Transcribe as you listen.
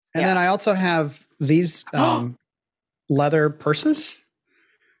And then I also have these leather purses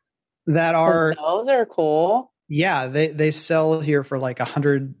that are... Those are cool. Yeah, they sell here for like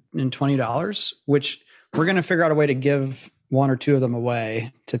 $120, which we're going to figure out a way to give one or two of them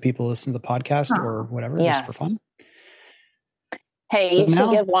away to people listening to the podcast or whatever, just for fun. Hey, you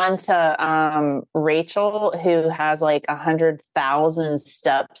should give one to Rachel, who has like 100,000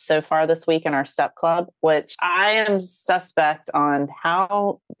 steps so far this week in our step club, which I am suspect on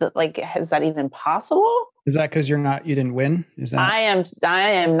how, is that even possible? Is that because you didn't win? Is that? I am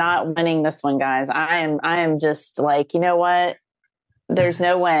not winning this one, guys. I am just like, you know what? There's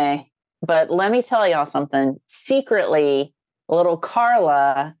no way. But let me tell y'all something. Secretly, little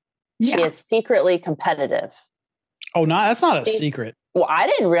Carla, she is secretly competitive. Oh, no, that's not a secret. Well, I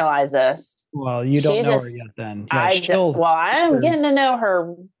didn't realize this. Well, you don't know her yet then. Yeah, I am getting to know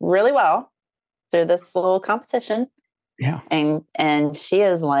her really well through this little competition. Yeah. And she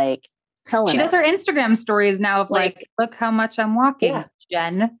is like killing She does her Instagram stories now of like, look how much I'm walking,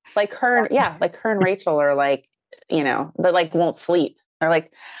 Jen. Like her and Rachel are like, they like won't sleep. They're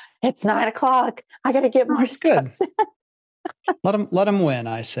like, it's 9:00. I got to get more steps. Good. Let them win,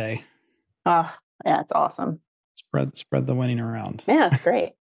 I say. Oh, yeah, it's awesome. Spread the winning around. Yeah, it's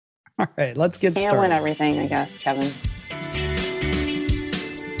great. All right, let's get started. Can't win everything, I guess, Kevin.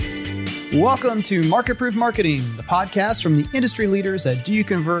 Welcome to Market Proof Marketing, the podcast from the industry leaders at Do You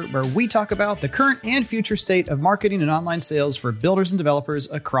Convert, where we talk about the current and future state of marketing and online sales for builders and developers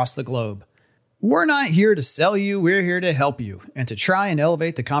across the globe. We're not here to sell you, we're here to help you and to try and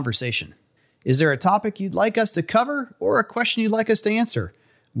elevate the conversation. Is there a topic you'd like us to cover or a question you'd like us to answer?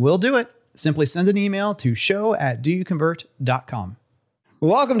 We'll do it. Simply send an email to show@doyouconvert.com.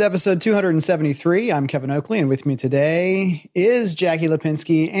 Welcome to episode 273. I'm Kevin Oakley, and with me today is Jackie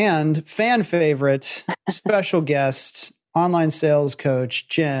Lipinski and fan favorite special guest, online sales coach,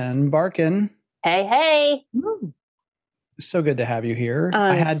 Jen Barkin. Hey, hey. So good to have you here.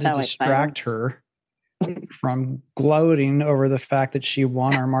 I had to distract her from gloating over the fact that she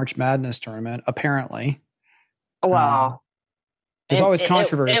won our March Madness tournament, apparently. Wow. There's always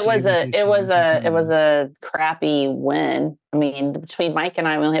controversy. It was a crappy win. I mean, between Mike and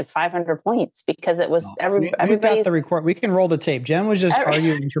I, we only had 500 points because it was everybody. We've got the record. We can roll the tape. Jen was just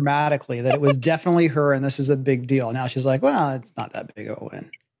arguing dramatically that it was definitely her, and this is a big deal. Now she's like, "Well, it's not that big of a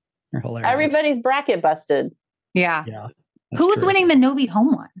win." You're hilarious. Everybody's bracket busted. Yeah. Who was winning the Novi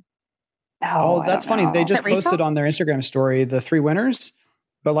home one? Oh, that's funny. They just posted on their Instagram story the 3 winners,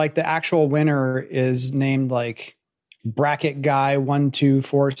 but like the actual winner is named like bracket guy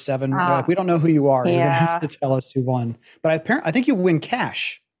 1247. Like, we don't know who you are. You're gonna have to tell us who won. But I think you win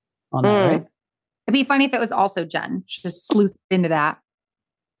cash on that, right? It'd be funny if it was also Jen. She just sleuthed into that.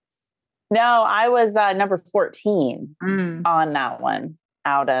 No, I was number 14 on that one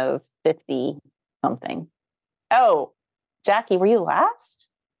out of 50 something. Oh, Jackie, were you last?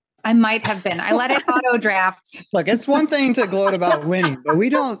 I might have been. I let it auto draft. Look, it's one thing to gloat about winning, but we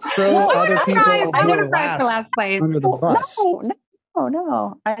don't throw other people I would have for last place under the bus. No.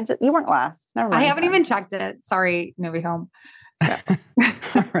 You weren't last. Never mind. I haven't even checked it. Sorry, Novi home. So.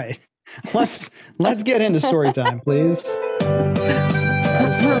 All right. Let's get into story time, please.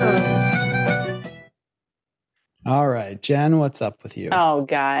 All right, Jen, what's up with you? Oh,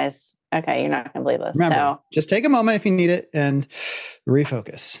 guys. Okay, you're not going to believe this. Remember, just take a moment if you need it and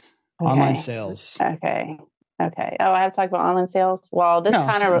refocus. Okay. Online sales. Okay. Oh, I have to talk about online sales. Well, this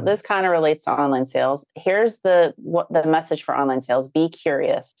kind of relates to online sales. Here's the message for online sales: be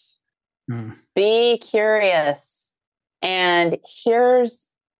curious. Be curious. And here's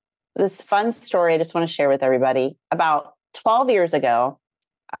this fun story I just want to share with everybody. About 12 years ago,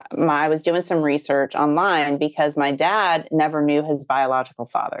 I was doing some research online because my dad never knew his biological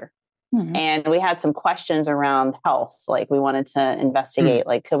father. And we had some questions around health. Like we wanted to investigate,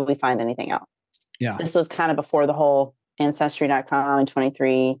 like, could we find anything out? Yeah. This was kind of before the whole Ancestry.com and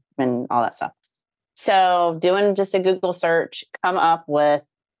 23 and all that stuff. So doing just a Google search, come up with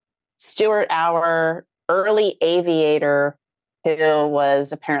Stuart Auer, early aviator, who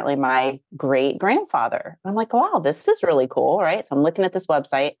was apparently my great grandfather. I'm like, wow, this is really cool. Right. So I'm looking at this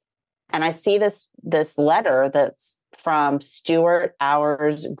website and I see this letter that's from Stuart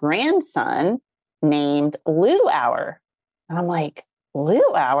Auer's grandson named Lou Auer. And I'm like, Lou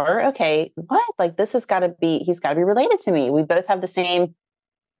Auer? Okay, what? Like, he's got to be related to me. We both have the same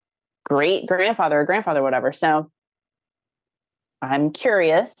great grandfather or grandfather, whatever. So I'm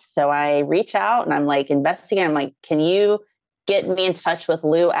curious. So I reach out and I'm like investigating. I'm like, can you get me in touch with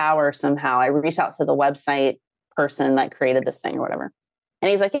Lou Auer somehow? I reach out to the website person that created this thing or whatever.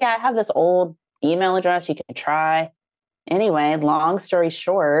 And he's like, yeah, I have this old email address you can try. anyway, long story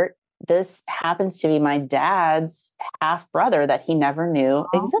short, this happens to be my dad's half brother that he never knew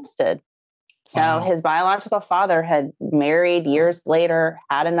existed. So his biological father had married years later,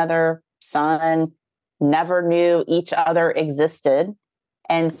 had another son, never knew each other existed.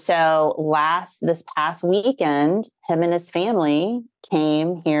 And so this past weekend, him and his family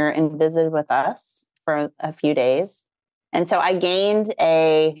came here and visited with us for a few days. And so I gained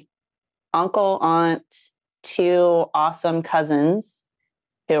a uncle, aunt, 2 awesome cousins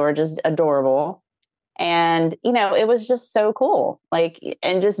who are just adorable. And, it was just so cool,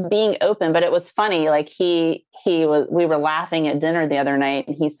 and just being open. But it was funny. We were laughing at dinner the other night,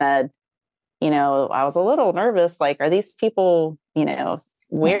 and he said, I was a little nervous. Are these people,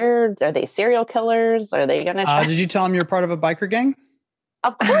 weird? Are they serial killers? Are they going to try? Did you tell him you're part of a biker gang?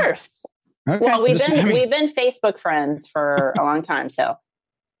 Of course. Okay. Well, we've been Facebook friends for a long time. So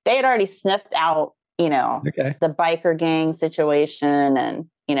they had already sniffed out, the biker gang situation, and,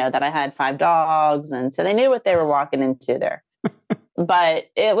 that I had 5 dogs. And so they knew what they were walking into there. But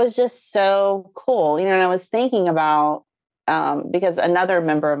it was just so cool. And I was thinking about, because another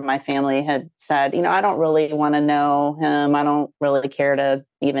member of my family had said, I don't really want to know him. I don't really care to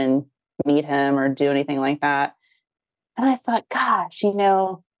even meet him or do anything like that. And I thought, gosh,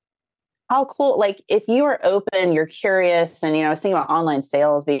 how cool. If you are open, you're curious. And, I was thinking about online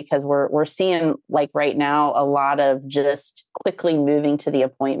sales, because we're seeing right now a lot of just quickly moving to the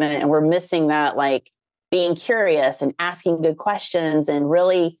appointment, and we're missing that, being curious and asking good questions and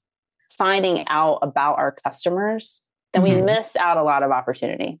really finding out about our customers. And we miss out a lot of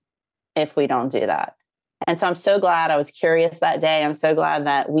opportunity if we don't do that. And so I'm so glad I was curious that day. I'm so glad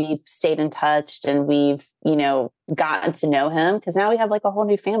that we've stayed in touch and we've, gotten to know him, because now we have a whole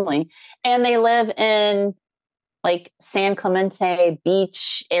new family, and they live in San Clemente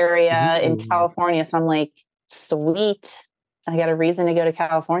Beach area in California. So I'm like, sweet. I got a reason to go to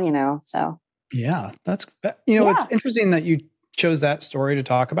California now. So yeah, that's, it's interesting that you chose that story to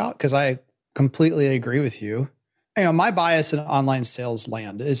talk about, because I completely agree with you. My bias in online sales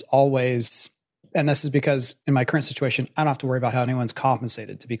land is always, and this is because in my current situation, I don't have to worry about how anyone's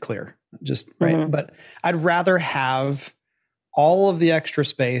compensated, to be clear, just right. But I'd rather have all of the extra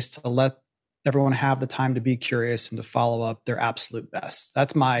space to let everyone have the time to be curious and to follow up their absolute best.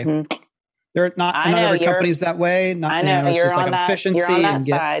 That's my, they're not every company's that way. I know it's you're just on efficiency. You're on that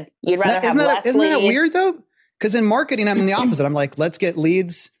side. You'd rather have less leads. Isn't that weird though? Because in marketing, I'm the opposite. I'm like, let's get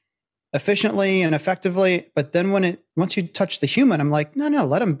leads efficiently and effectively. But then once you touch the human, I'm like, no,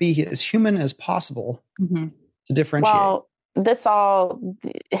 let them be as human as possible to differentiate. Well, this all,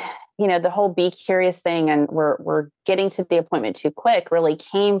 the whole be curious thing, and we're getting to the appointment too quick, really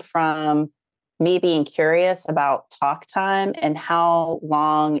came from me being curious about talk time and how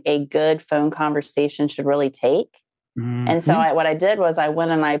long a good phone conversation should really take. And so what I did was I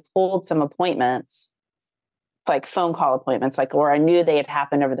went and I pulled some appointments, phone call appointments, where I knew they had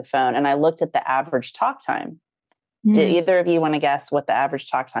happened over the phone. And I looked at the average talk time. Did either of you want to guess what the average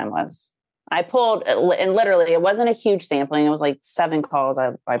talk time was? I pulled, and literally it wasn't a huge sampling. It was 7 calls.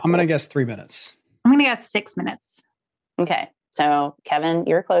 I'm going to guess 3 minutes. I'm going to guess 6 minutes. Okay. So Kevin,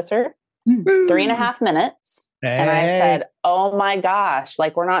 you're closer. 3.5 minutes. Hey. And I said, oh my gosh,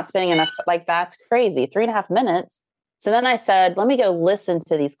 we're not spending enough. That's crazy. 3.5 minutes. So then I said, let me go listen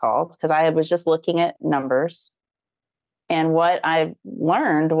to these calls, because I was just looking at numbers. And what I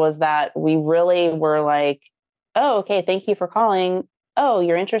learned was that we really were oh, okay, thank you for calling. Oh,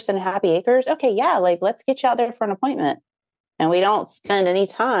 you're interested in Happy Acres? Okay, yeah, let's get you out there for an appointment. And we don't spend any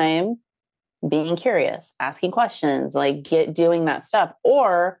time being curious, asking questions, doing that stuff.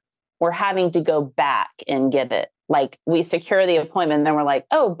 Or we're having to go back and get it. We secure the appointment, and then we're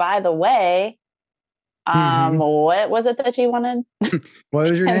oh, by the way, what was it that you wanted? What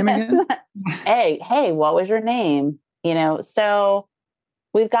was your name again? Hey, what was your name? So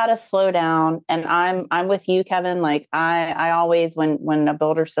we've got to slow down. And I'm with you, Kevin. I always, when a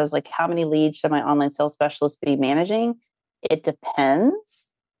builder says how many leads should my online sales specialist be managing? It depends,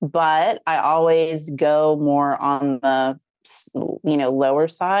 but I always go more on the, lower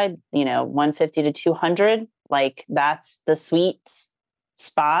side, 150 to 200. That's the sweet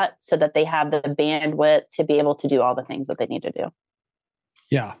spot, so that they have the bandwidth to be able to do all the things that they need to do.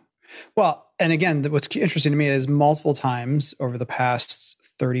 Yeah. Well, and again, what's interesting to me is multiple times over the past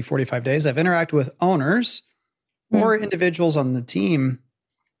 30, 45 days, I've interacted with owners or individuals on the team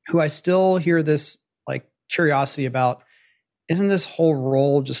who I still hear this curiosity about, isn't this whole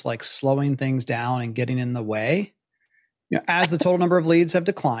role just slowing things down and getting in the way? As the total number of leads have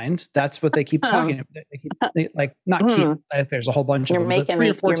declined, that's what they keep talking about. There's a whole bunch of them, but 3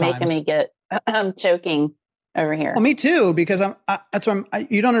 or 4 times. You're making me get, I'm choking. over here. Well, me too, because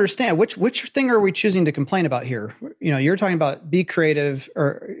you don't understand which thing are we choosing to complain about here? You're talking about be creative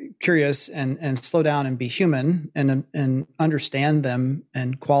or curious and slow down and be human and understand them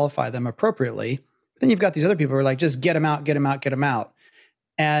and qualify them appropriately. But then you've got these other people who are like, just get them out, get them out, get them out.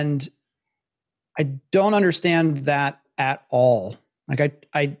 And I don't understand that at all. Like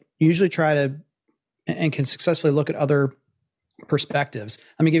I usually try to and can successfully look at other perspectives.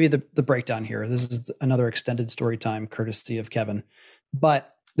 Let me give you the breakdown here. This is another extended story time courtesy of Kevin.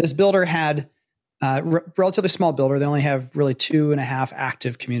 But this builder had relatively small builder. They only have really 2.5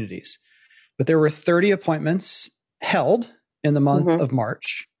 active communities. But there were 30 appointments held in the month of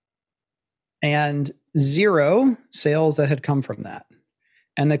March and 0 sales that had come from that.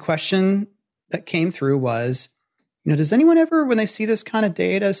 And the question that came through was, does anyone ever, when they see this kind of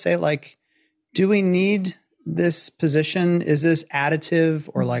data, say like, do we need this position? Is this additive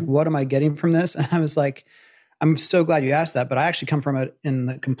or like, what am I getting from this? And I was like, I'm so glad you asked that, but I actually come from it in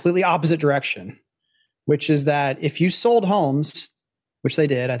the completely opposite direction, which is that if you sold homes, which they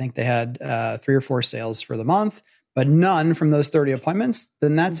did, I think they had 3 or 4 sales for the month, but none from those 30 appointments,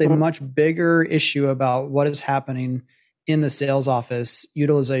 then that's a much bigger issue about what is happening in the sales office,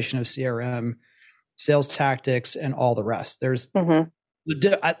 utilization of CRM, sales tactics, and all the rest. There's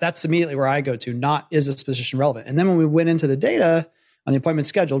that's immediately where I go to, not is this position relevant? And then when we went into the data on the appointment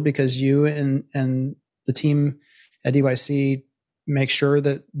scheduled, because you and the team at DYC make sure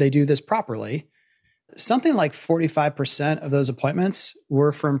that they do this properly, something like 45% of those appointments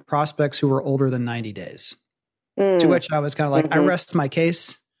were from prospects who were older than 90 days. To which I was kind of like, I rest my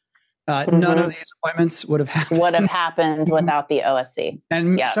case. None of these appointments would have happened without the OSC.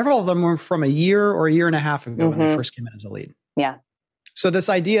 And several of them were from a year or a year and a half ago when they first came in as a lead. Yeah. So this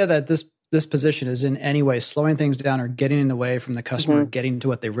idea that this position is in any way slowing things down or getting in the way from the customer getting to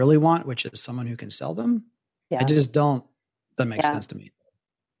what they really want, which is someone who can sell them, I just doesn't make sense to me.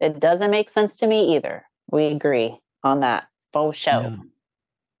 It doesn't make sense to me either. We agree on that. Full show. Yeah.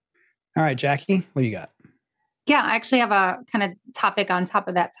 All right, Jackie, what do you got? Yeah, I actually have a kind of topic on top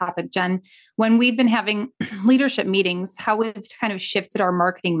of that topic, Jen. When we've been having leadership meetings, how we've kind of shifted our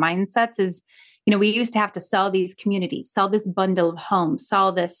marketing mindsets is, we used to have to sell these communities, sell this bundle of homes,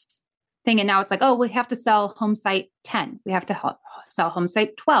 sell this thing. And now it's like, oh, we have to sell home site 10. We have to sell home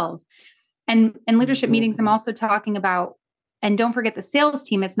site 12. And in leadership meetings, I'm also talking about, and don't forget the sales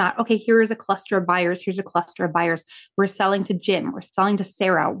team. It's not, okay, here is a cluster of buyers. Here's a cluster of buyers. We're selling to Jim. We're selling to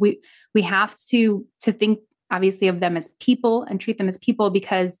Sarah. We have to think obviously of them as people and treat them as people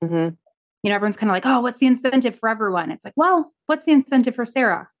because, everyone's kind of like, oh, what's the incentive for everyone? It's like, well, what's the incentive for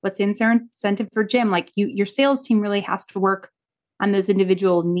Sarah? What's the incentive for Jim? Like your sales team really has to work on those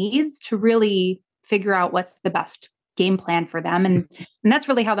individual needs to really figure out what's the best game plan for them. And that's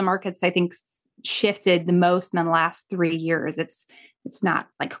really how the markets, I think, shifted the most in the last 3 years. It's not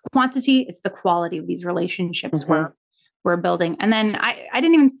like quantity, it's the quality of these relationships we're building. And then I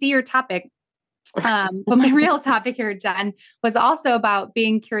didn't even see your topic. But my real topic here, Jen, was also about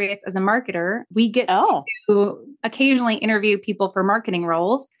being curious as a marketer. We get to occasionally interview people for marketing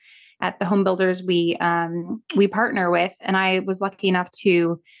roles at the home builders we partner with. And I was lucky enough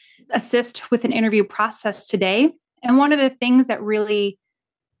to assist with an interview process today. And one of the things that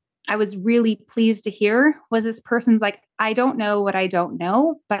I was really pleased to hear was this person's like, I don't know what I don't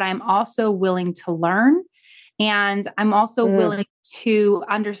know, but I'm also willing to learn. And I'm also willing to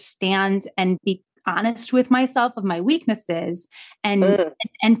understand and be honest with myself of my weaknesses and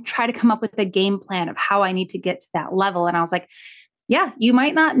try to come up with a game plan of how I need to get to that level. And I was like, yeah, you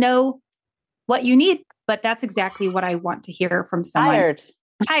might not know what you need, but that's exactly what I want to hear from someone.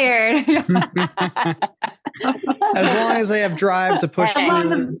 Tired. As long as they have drive to push through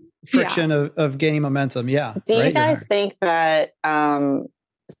the friction of gaining momentum. Yeah. Do you guys think that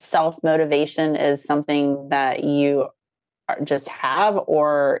self-motivation is something that you just have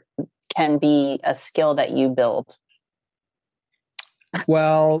or can be a skill that you build?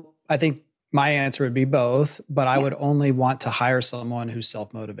 Well, I think my answer would be both, but I would only want to hire someone who's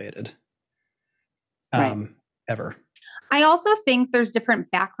self-motivated ever. I also think there's different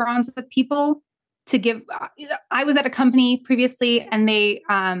backgrounds of people to give. I was at a company previously and they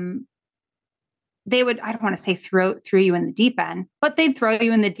would, I don't want to say throw you in the deep end, but they'd throw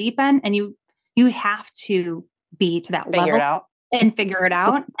you in the deep end and you have to be to that level and figure it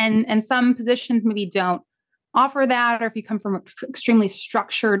out. And some positions maybe don't offer that. Or if you come from extremely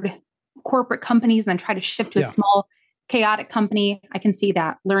structured corporate companies and then try to shift to a small chaotic company, I can see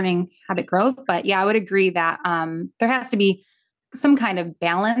that learning habit growth. But yeah, I would agree that there has to be some kind of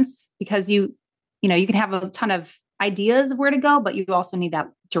balance because you can have a ton of ideas of where to go, but you also need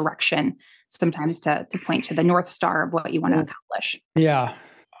that direction sometimes to point to the North Star of what you want to accomplish. Yeah.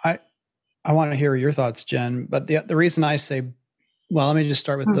 I want to hear your thoughts, Jen, but the reason I say, well, let me just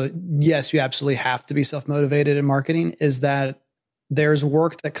start with yes, you absolutely have to be self-motivated in marketing, is that there's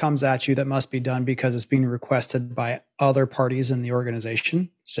work that comes at you that must be done because it's being requested by other parties in the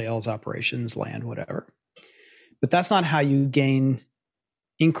organization, sales, operations, land, whatever. But that's not how you gain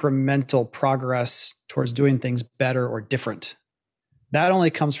incremental progress towards doing things better or different. That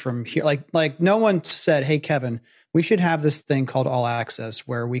only comes from here. Like no one said, hey, Kevin, we should have this thing called All Access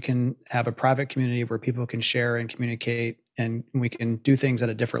where we can have a private community where people can share and communicate and we can do things at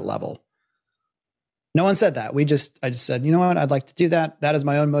a different level. No one said that. I just said, you know what? I'd like to do that. That is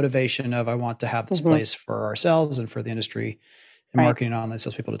my own motivation of I want to have this place for ourselves and for the industry and marketing online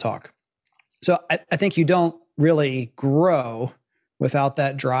salespeople to talk. So I think you don't really grow without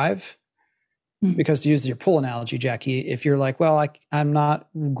that drive. Because to use your pool analogy, Jackie, if you're like, well, I'm not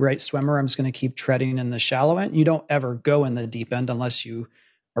a great swimmer, I'm just going to keep treading in the shallow end. You don't ever go in the deep end unless you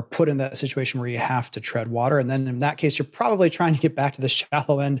are put in that situation where you have to tread water. And then in that case, you're probably trying to get back to the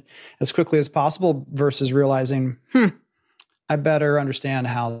shallow end as quickly as possible versus realizing, I better understand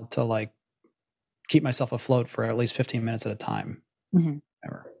how to like keep myself afloat for at least 15 minutes at a time.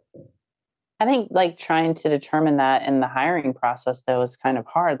 I think like trying to determine that in the hiring process though is kind of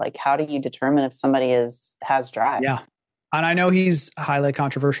hard. Like how do you determine if somebody has drive? Yeah. And I know he's a highly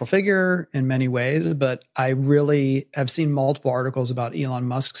controversial figure in many ways, but I really have seen multiple articles about Elon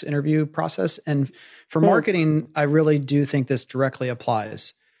Musk's interview process. And for marketing, I really do think this directly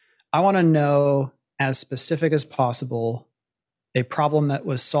applies. I want to know as specific as possible a problem that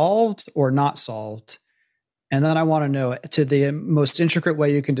was solved or not solved. And then I want to know to the most intricate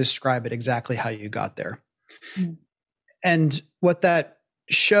way you can describe it, exactly how you got there. And what that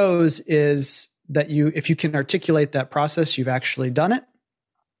shows is that if you can articulate that process, you've actually done it.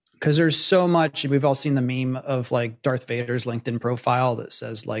 Because there's so much, we've all seen the meme of like Darth Vader's LinkedIn profile that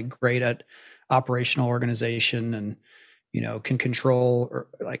says like great at operational organization and, can control, or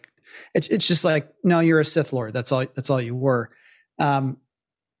like, it's just like, no, you're a Sith Lord. That's all you were.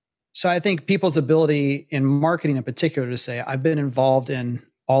 So I think people's ability in marketing in particular to say, I've been involved in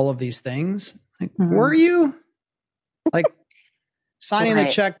all of these things. Like, were you? Like signing the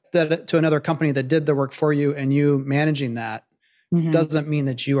check to another company that did the work for you and you managing that doesn't mean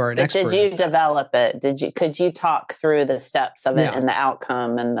that you are an expert. Did you develop it? Could you talk through the steps of it and the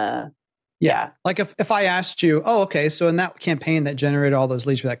outcome and the... Yeah. Like if I asked you, oh, okay, so in that campaign that generated all those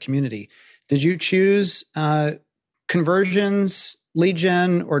leads for that community, did you choose conversions, lead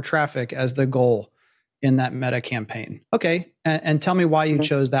gen, or traffic as the goal in that meta campaign? Okay. And tell me why you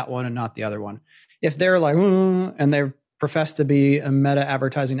chose that one and not the other one. If they're like, and they profess to be a meta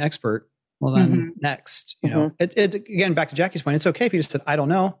advertising expert, well then next, it's again, back to Jackie's point, it's okay if you just said, I don't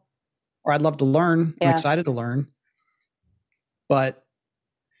know, or I'd love to learn. I'm excited to learn. But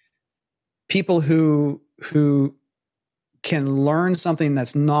people who can learn something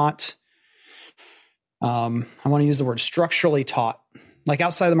that's not, I want to use the word structurally taught. Like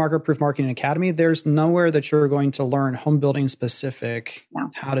outside of the Market Proof Marketing Academy, there's nowhere that you're going to learn home building specific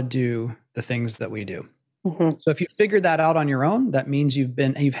how to do the things that we do. So if you figured that out on your own, that means you've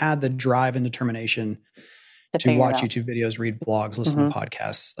had the drive and determination to watch YouTube videos, read blogs, listen to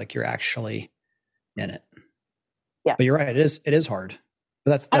podcasts, like you're actually in it. Yeah. But you're right. It is hard.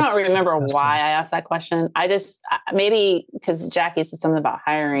 But that's I don't remember why I asked that question. I just, maybe because Jackie said something about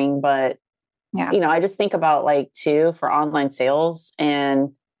hiring, but I just think about like too for online sales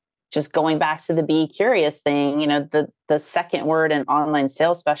and just going back to the be curious thing, the second word in online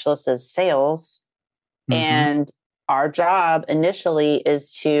sales specialist is sales. And our job initially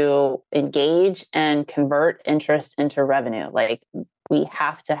is to engage and convert interest into revenue. Like we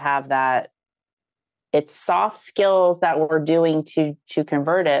have to have that. It's soft skills that we're doing to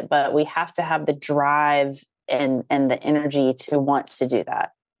convert it, but we have to have the drive and the energy to want to do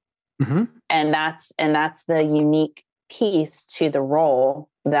that. And that's the unique piece to the role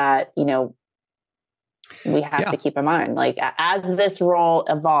that, we have to keep in mind. Like as this role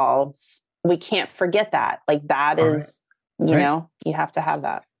evolves, we can't forget that. Like that is, you have to have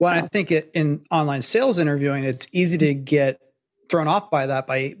that. Well, I think in online sales interviewing, it's easy to get thrown off by that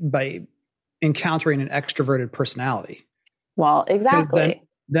by encountering an extroverted personality. Well, exactly.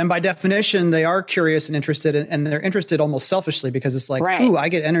 Then by definition, they are curious and interested, and they're interested almost selfishly because it's like, ooh, I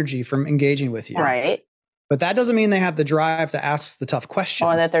get energy from engaging with you. Right. But that doesn't mean they have the drive to ask the tough question.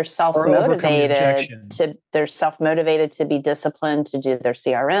 Or that they're self-motivated. They're self-motivated to be disciplined, to do their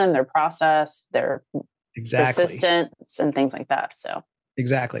CRM, their process, their persistence, and things like that. So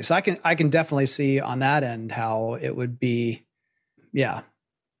Exactly. So I can definitely see on that end how it would be. Yeah,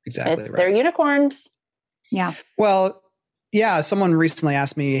 exactly. They're unicorns. Yeah. Well, yeah. Someone recently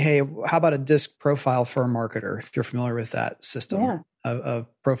asked me, "Hey, how about a disc profile for a marketer?" If you're familiar with that system of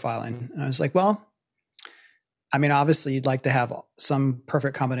profiling, and I was like, "Well, I mean, obviously, you'd like to have some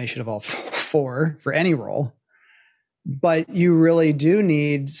perfect combination of all four for any role, but you really do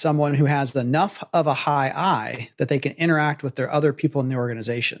need someone who has enough of a high eye that they can interact with their other people in the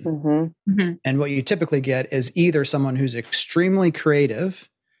organization." Mm-hmm. Mm-hmm. And what you typically get is either someone who's extremely creative,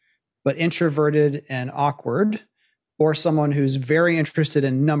 but introverted and awkward, or someone who's very interested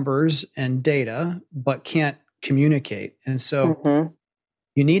in numbers and data, but can't communicate. And so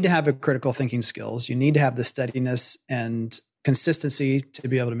you need to have a critical thinking skills. You need to have the steadiness and consistency to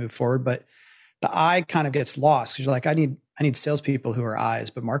be able to move forward. But the eye kind of gets lost because you're like, I need salespeople who are eyes,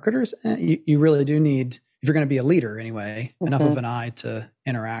 but marketers, you really do need, if you're going to be a leader anyway, enough of an eye to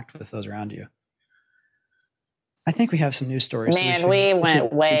interact with those around you. I think we have some news stories. Man, so we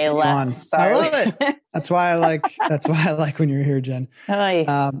went way left. On. Sorry. I love it. That's why I like when you're here, Jen.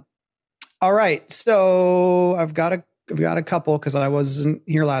 All right. So I've got a couple because I wasn't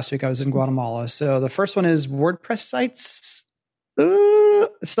here last week. I was in Guatemala. So the first one is WordPress sites.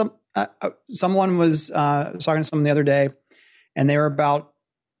 Someone was talking to someone the other day, and they were about,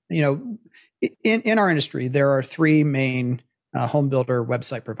 in our industry, there are three main home builder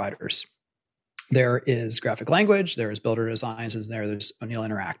website providers. There is Graphic Language, there is Builder Designs, and there's O'Neill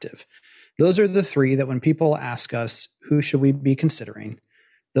Interactive. Those are the three that when people ask us, who should we be considering?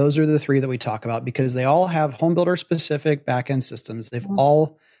 Those are the three that we talk about because they all have home builder specific backend systems. They've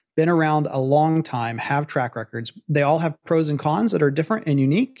all been around a long time, have track records. They all have pros and cons that are different and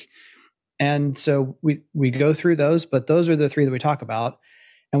unique. And so we go through those, but those are the three that we talk about.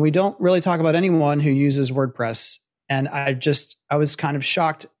 And we don't really talk about anyone who uses WordPress. And I was kind of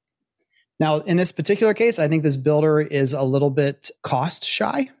shocked. Now, in this particular case, I think this builder is a little bit cost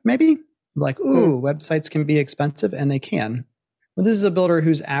shy, maybe. Like, websites can be expensive, and they can. But this is a builder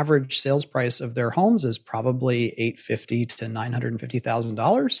whose average sales price of their homes is probably $850,000 to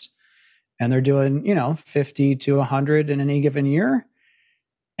 $950,000. And they're doing, 50 to 100 in any given year.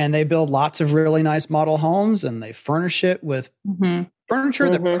 And they build lots of really nice model homes, and they furnish it with furniture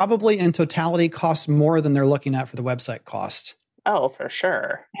that probably in totality costs more than they're looking at for the website cost. Oh, for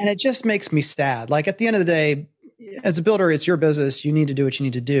sure. And it just makes me sad. Like at the end of the day, as a builder, it's your business. You need to do what you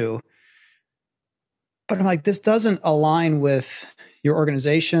need to do. But I'm like, this doesn't align with your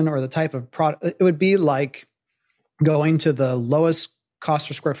organization or the type of product. It would be like going to the lowest cost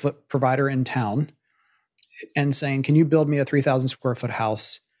per square foot provider in town and saying, can you build me a 3,000 square foot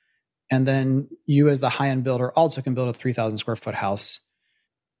house? And then you as the high-end builder also can build a 3,000 square foot house.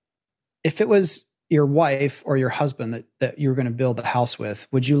 If it was your wife or your husband that you were going to build the house with,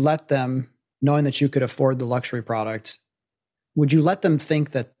 would you let them, knowing that you could afford the luxury product, would you let them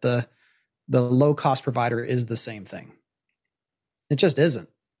think that the low cost provider is the same thing? It just isn't.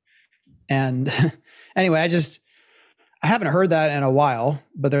 And anyway, I haven't heard that in a while,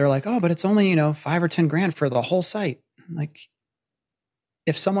 but they're like, oh, but it's only, $5 or $10,000 for the whole site. Like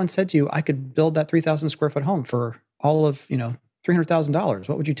if someone said to you, I could build that 3,000 square foot home for all of, $300,000,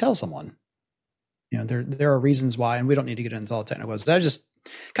 what would you tell someone? There are reasons why, and we don't need to get into all the technicals. That just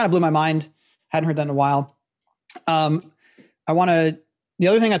kind of blew my mind. Hadn't heard that in a while. The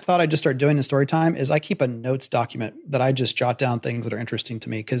other thing I thought I'd just start doing in story time is I keep a notes document that I just jot down things that are interesting to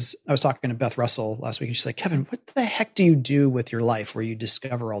me. Because I was talking to Beth Russell last week, and she's like, Kevin, what the heck do you do with your life where you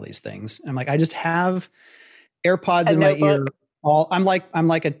discover all these things? And I'm like, I just have AirPods in my ear. I'm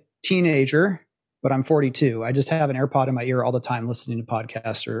like a teenager, but I'm 42. I just have an AirPod in my ear all the time, listening to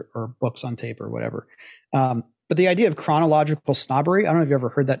podcasts or books on tape or whatever. But the idea of chronological snobbery, I don't know if you ever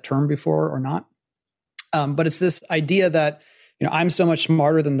heard that term before or not. But it's this idea that, I'm so much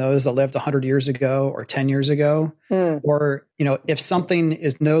smarter than those that lived 100 years ago or 10 years ago. Or, if something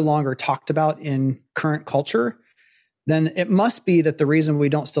is no longer talked about in current culture, then it must be that the reason we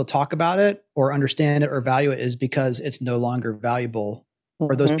don't still talk about it or understand it or value it is because it's no longer valuable,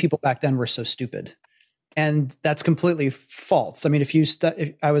 or those people back then were so stupid. And that's completely false. I mean, if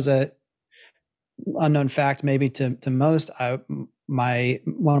I was a unknown fact, maybe to most, one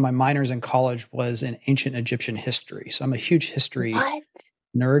of my minors in college was in ancient Egyptian history. So I'm a huge history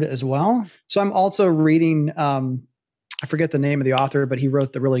nerd as well. So I'm also reading, I forget the name of the author, but he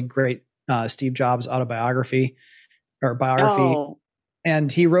wrote the really great Steve Jobs autobiography or biography. Oh.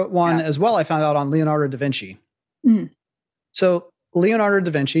 And he wrote one as well, I found out, on Leonardo da Vinci. So Leonardo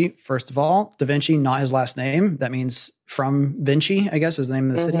da Vinci, first of all, da Vinci, not his last name. That means from Vinci, I guess, is the name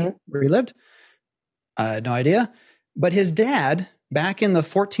of the city where he lived. I had no idea. But his dad back in the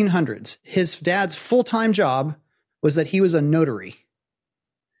 1400s, his dad's full-time job was that he was a notary.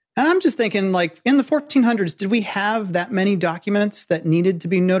 And I'm just thinking, like, in the 1400s, did we have that many documents that needed to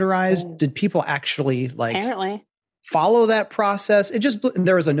be notarized? Did people actually Apparently follow that process?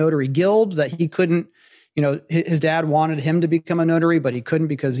 There was a notary guild that he couldn't, his dad wanted him to become a notary, but he couldn't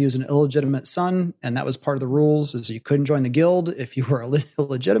because he was an illegitimate son. And that was part of the rules, is you couldn't join the guild if you were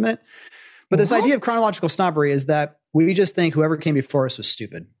illegitimate. But this idea of chronological snobbery is that we just think whoever came before us was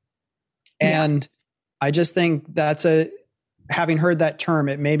stupid. And I just think having heard that term,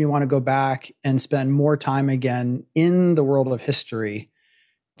 it made me want to go back and spend more time again in the world of history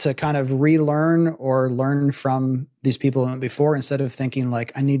to kind of relearn or learn from these people who went before, instead of thinking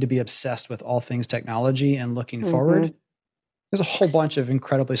like, I need to be obsessed with all things technology and looking forward. There's a whole bunch of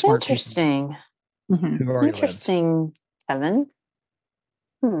incredibly smart Interesting. people who've already Interesting, Kevin.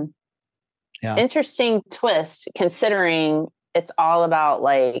 Yeah. Interesting twist, considering it's all about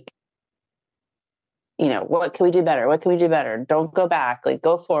like, what can we do better? What can we do better? Don't go back, like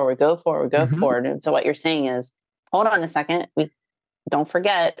go forward, go forward. And so what you're saying is, hold on a second. We don't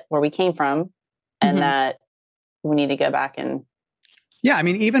forget where we came from, and that we need to go back and. Yeah. I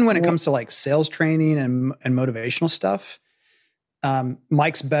mean, even when it comes to like sales training and motivational stuff,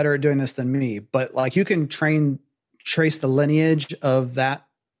 Mike's better at doing this than me, but like you can trace the lineage of that,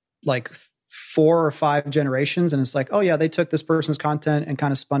 like 4 or 5 generations. And it's like, oh yeah, they took this person's content and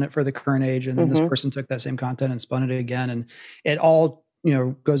kind of spun it for the current age. And then this person took that same content and spun it again. And it all,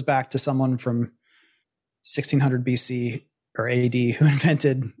 goes back to someone from 1600 BC or AD who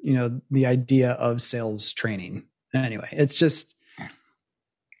invented, the idea of sales training. Anyway, that's just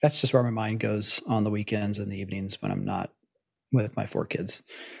where my mind goes on the weekends and the evenings when I'm not with my 4 kids.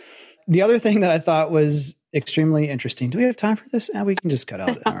 The other thing that I thought was extremely interesting, do we have time for this? We can just cut out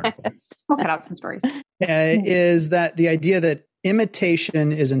an article. We'll cut out some stories. Is that the idea that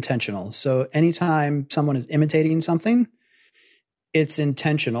imitation is intentional. So anytime someone is imitating something, it's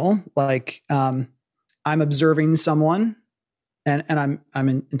intentional. Like I'm observing someone and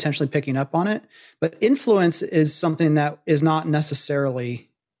I'm intentionally picking up on it. But influence is something that is not necessarily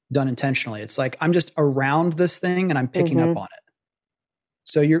done intentionally. It's like I'm just around this thing and I'm picking up on it.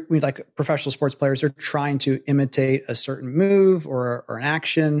 So we like professional sports players are trying to imitate a certain move or an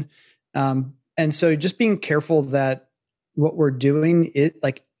action. And so just being careful that what we're doing,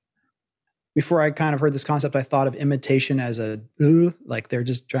 before I kind of heard this concept, I thought of imitation as like they're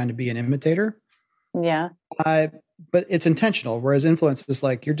just trying to be an imitator. Yeah. But it's intentional. Whereas influence is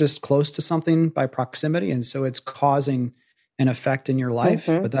like, you're just close to something by proximity. And so it's causing an effect in your life,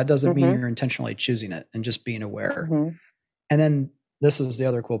 but that doesn't mean you're intentionally choosing it and just being aware. And then this is the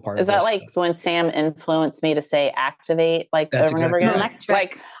other cool part. Is that like when Sam influenced me to say activate, like over and over again? Electric.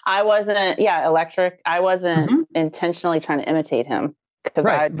 Like I wasn't, electric. I wasn't intentionally trying to imitate him because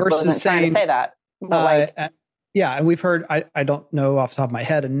I wasn't trying to say that. But and we've heard, I don't know off the top of my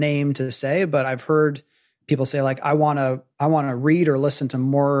head a name to say, but I've heard people say like, I want to read or listen to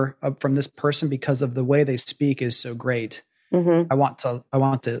more from this person because of the way they speak is so great. I want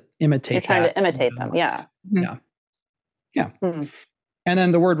to imitate. You're trying to imitate them. Yeah. And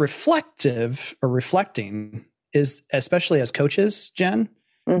then the word reflective or reflecting is, especially as coaches, Jen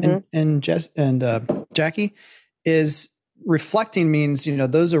and Jess and Jackie, is reflecting means,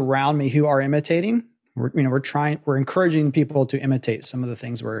 those around me who are imitating, we're encouraging people to imitate some of the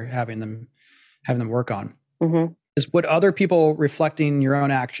things we're having them work on. Is would other people reflecting your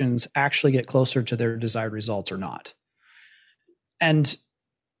own actions actually get closer to their desired results or not? And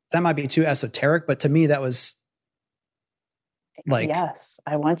that might be too esoteric, but to me, that was like, yes,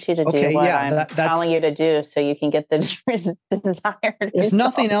 I want you to do what I'm telling you to do so you can get the desired If result.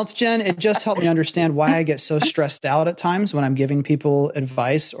 nothing else, Jen, it just helped me understand why I get so stressed out at times when I'm giving people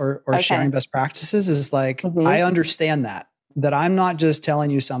advice or sharing best practices. Is like, I understand that I'm not just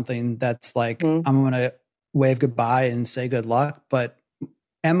telling you something that's like, I'm going to wave goodbye and say good luck, but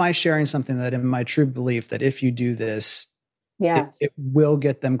am I sharing something that in my true belief that if you do this, it will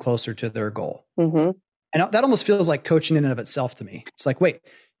get them closer to their goal. And that almost feels like coaching in and of itself to me. It's like, wait,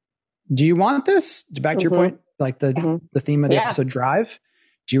 do you want this? Back to your point, like the theme of the episode, drive.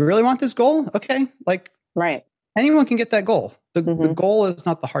 Do you really want this goal? Okay. Like, right. Anyone can get that goal. The goal is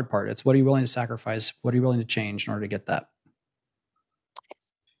not the hard part. It's what are you willing to sacrifice? What are you willing to change in order to get that?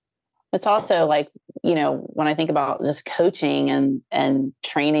 It's also like, when I think about just coaching and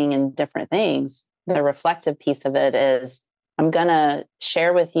training and different things, the reflective piece of it is I'm going to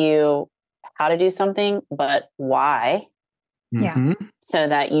share with you how to do something, but why? So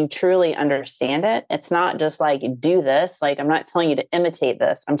that you truly understand it. It's not just like, do this. Like, I'm not telling you to imitate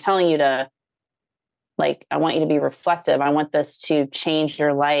this. I'm telling you to Like, I want you to be reflective. I want this to change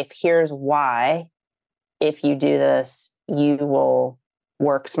your life. Here's why. If you do this, you will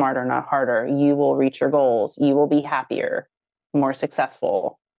work smarter, not harder. You will reach your goals. You will be happier, more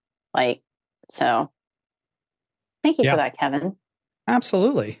successful. Like, so thank you for that, Kevin.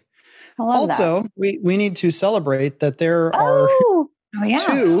 Absolutely. I love also, that. we need to celebrate that there are two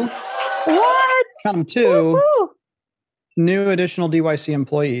Woo-hoo! new additional DYC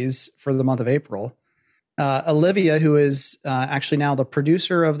employees for the month of April. Olivia, who is actually now the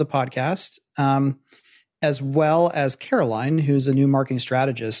producer of the podcast, as well as Caroline, who's a new marketing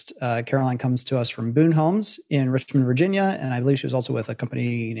strategist. Caroline comes to us from Boone Homes in Richmond, Virginia, and I believe she was also with a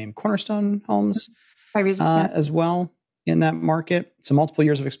company named Cornerstone Homes as well in that market. So multiple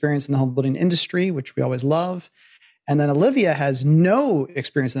years of experience in the home building industry, which we always love. And then Olivia has no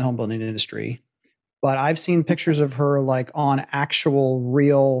experience in the home building industry, but I've seen pictures of her like on actual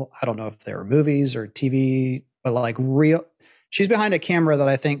real, I don't know if they were movies or TV, but like real, she's behind a camera that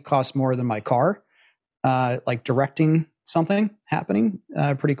I think costs more than my car, like directing something happening.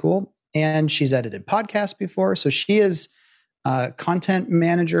 Pretty cool. And she's edited podcasts before. So she is content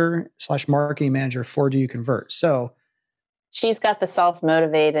manager / marketing manager for Do You Convert? So she's got the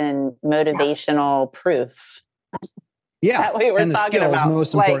self-motivated and motivational proof. Yeah. That we were and the talking skills, about.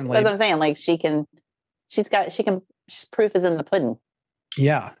 most like, importantly. That's what I'm saying. Like proof is in the pudding.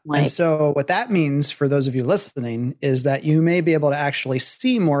 Yeah. And so what that means for those of you listening is that you may be able to actually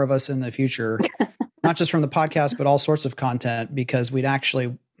see more of us in the future, not just from the podcast, but all sorts of content, because we'd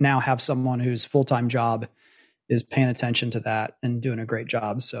actually now have someone whose full-time job is paying attention to that and doing a great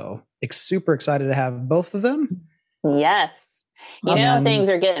job. So super excited to have both of them. Yes. Things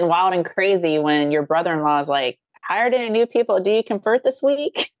are getting wild and crazy when your brother-in-law is like, hired any new people? Do you convert this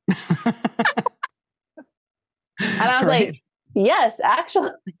week? And I was like, yes,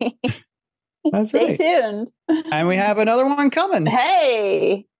 actually. Stay tuned. And we have another one coming.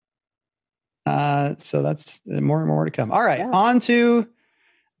 Hey. So that's more and more to come. All right. On to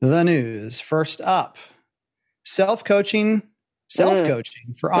the news. First up, self-coaching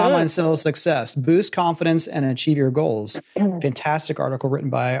for online sales success. Boost confidence and achieve your goals. Fantastic article written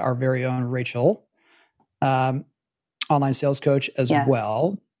by our very own Rachel, online sales coach as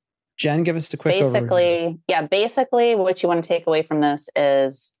well. Jen, give us a quick overview. Basically what you want to take away from this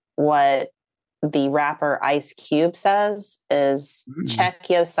is what the rapper Ice Cube says is check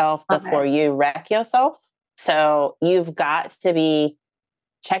yourself before you wreck yourself. So you've got to be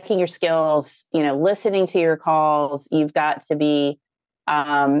checking your skills, listening to your calls. You've got to be,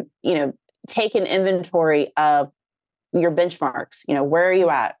 taking inventory of your benchmarks. Where are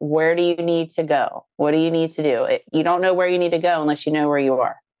you at? Where do you need to go? What do you need to do? You don't know where you need to go unless you know where you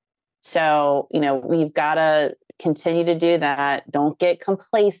are. So, we've got to continue to do that. Don't get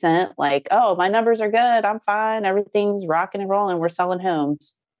complacent. Like, oh, my numbers are good. I'm fine. Everything's rocking and rolling. We're selling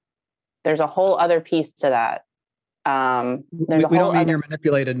homes. There's a whole other piece to that. We don't mean your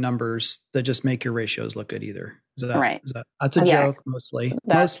manipulated numbers that just make your ratios look good either. Is that right? That's a joke mostly.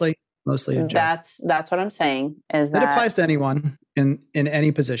 Mostly a joke. That's what I'm saying. Is that it applies to anyone in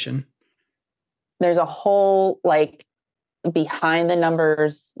any position. There's a whole behind the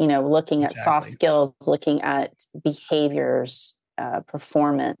numbers, looking at soft skills, looking at behaviors,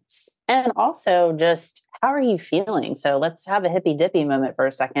 performance, and also just how are you feeling? So let's have a hippy dippy moment for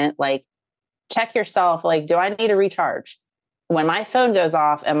a second. Like, check yourself. Like, do I need to recharge? When my phone goes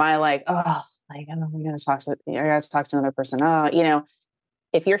off, am I like, oh, like, I'm going to talk to, I got to talk to another person.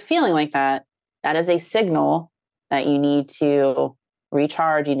 If you're feeling like that, that is a signal that you need to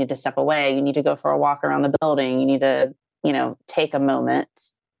recharge. You need to step away. You need to go for a walk around the building. You need to, take a moment.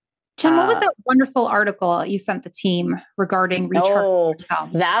 Jen, what was that wonderful article you sent the team regarding recharging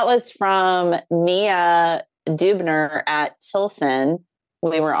yourselves? That was from Mia Dubner at Tilson.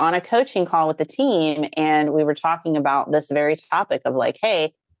 We were on a coaching call with the team and we were talking about this very topic of like,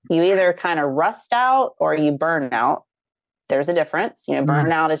 hey, you either kind of rust out or you burn out. There's a difference.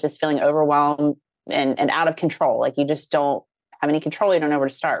 Burnout is just feeling overwhelmed and out of control. Like you just don't have any control. You don't know where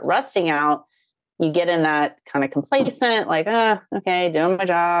to start. Rusting out, you get in that kind of complacent, like, okay, doing my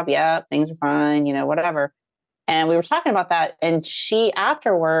job. Yeah, things are fine, whatever. And we were talking about that. And she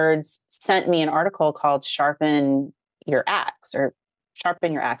afterwards sent me an article called Sharpen Your Axe,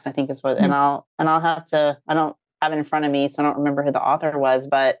 I think is what, and I'll have to, I don't have it in front of me, so I don't remember who the author was,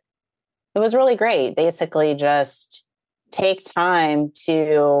 but it was really great. Basically just take time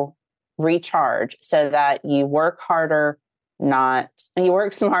to recharge so that you work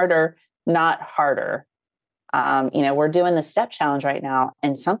smarter, not harder. We're doing the step challenge right now,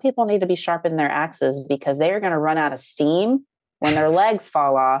 and some people need to be sharpening their axes because they are going to run out of steam when their legs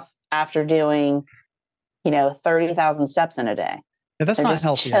fall off after doing 30,000 steps in a day. Yeah, that's So not just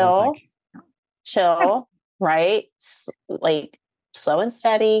healthy. I don't think. chill, right? Like slow and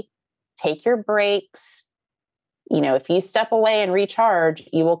steady, take your breaks. If you step away and recharge,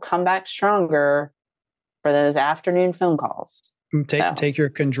 you will come back stronger for those afternoon phone calls. Take your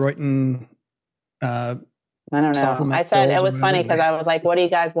chondroitin. I don't know. Supplement I said pills it or was funny whatever. because I was like, what do you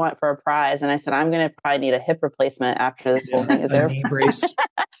guys want for a prize? And I said, I'm going to probably need a hip replacement after this whole thing is A over. knee brace.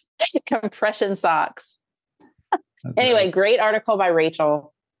 Compression socks. Okay. Anyway, great article by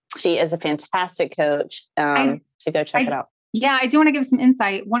Rachel. She is a fantastic coach. To go check it out. Yeah, I do want to give some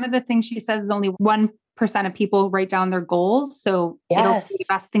insight. One of the things she says is only 1% of people write down their goals. So it'll be the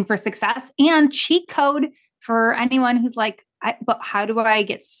best thing for success. And cheat code for anyone who's like, but how do I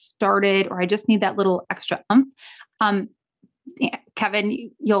get started? Or I just need that little extra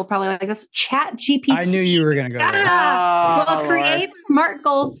Kevin, you'll probably like this. ChatGPT. I knew you were going to go there. Will create smart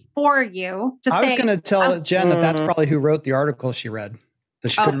goals for you. I was going to tell Jen that's probably who wrote the article she read.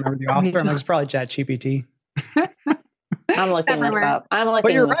 That she couldn't remember the author. I'm like, it's probably ChatGPT. I'm looking this up.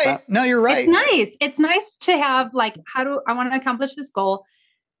 But you're right. No, you're right. It's nice. It's nice to have like, I want to accomplish this goal.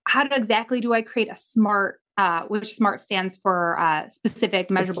 How exactly do I create a SMART, which SMART stands for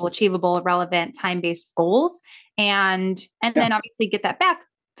specific, measurable, achievable, relevant, time-based goals. And then obviously get that back,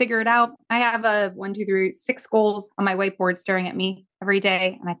 figure it out. I have 6 goals on my whiteboard staring at me every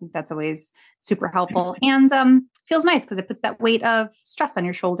day. And I think that's always super helpful and feels nice because it puts that weight of stress on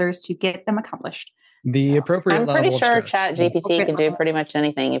your shoulders to get them accomplished. The appropriate level. I'm pretty sure stress. ChatGPT can do pretty much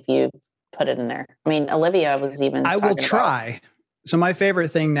anything if you put it in there. I mean, Olivia was even. I will try. So my favorite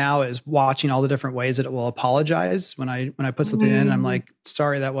thing now is watching all the different ways that it will apologize when I put something in. I'm like,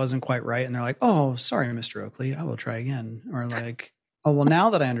 sorry, that wasn't quite right, and they're like, oh, sorry, Mr. Oakley, I will try again. Or like, oh, well, now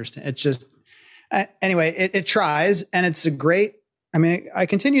that I understand, it's just anyway. It tries, and it's a great. I mean, I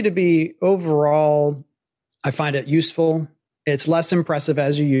continue to be overall. I find it useful. It's less impressive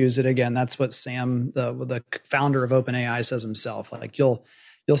as you use it. Again, that's what Sam, the founder of OpenAI, says himself. Like you'll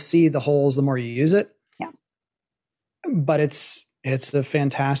see the holes the more you use it. Yeah. But it's a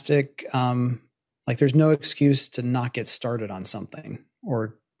fantastic. Like there's no excuse to not get started on something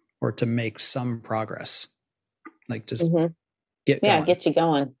or to make some progress. Like just get going. Get you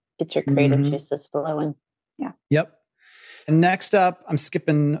going. Get your creative juices flowing. Yeah. Yep. And next up, I'm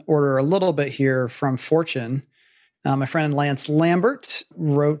skipping order a little bit here from Fortune. My friend Lance Lambert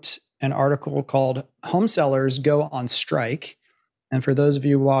wrote an article called Home Sellers Go on Strike. And for those of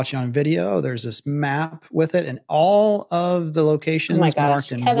you watching on video, there's this map with it and all of the locations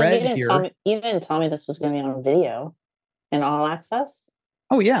marked in Kevin, red here. You didn't tell me this was going to be on video in all access.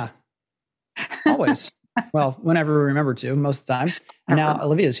 Oh, yeah. Always. Well, whenever we remember to, most of the time. And now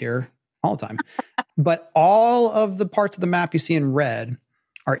Olivia's here all the time. But all of the parts of the map you see in red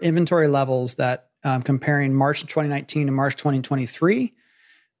are inventory levels that comparing March 2019 to March 2023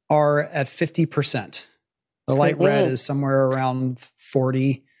 are at 50%. The light red is somewhere around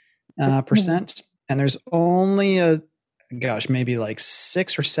 40%. And there's only maybe like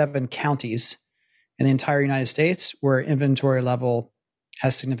 6 or 7 counties in the entire United States where inventory level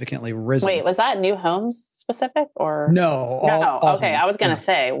has significantly risen. Wait, was that new homes specific or? No. All okay. homes. I was going to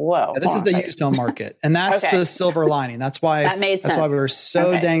say, whoa. Yeah, this is the used home market. And that's the silver lining. That's why that's why we were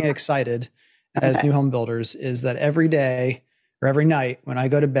so dang excited as new home builders is that every day or every night when I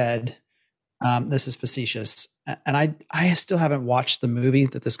go to bed, this is facetious. And I still haven't watched the movie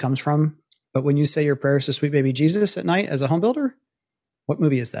that this comes from. But when you say your prayers to sweet baby Jesus at night as a home builder, what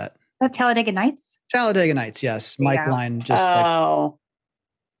movie is that? Talladega Nights? Talladega Nights, yes. Mike Line just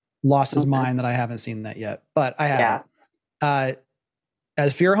lost his mind that I haven't seen that yet. But I haven't.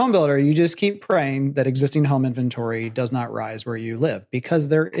 As if you're a home builder, you just keep praying that existing home inventory does not rise where you live because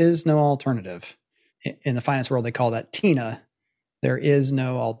there is no alternative. In the finance world, they call that TINA. There is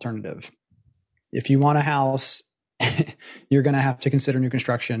no alternative. If you want a house, you're going to have to consider new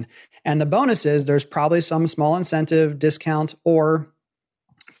construction. And the bonus is there's probably some small incentive, discount, or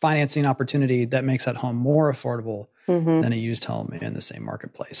financing opportunity that makes that home more affordable than a used home in the same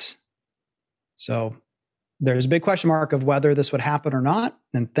marketplace. So there's a big question mark of whether this would happen or not.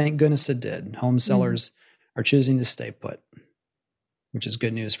 And thank goodness it did. Home sellers are choosing to stay put, which is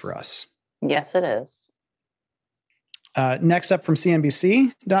good news for us. Yes, it is. Next up from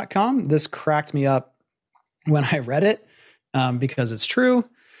CNBC.com. This cracked me up when I read it because it's true.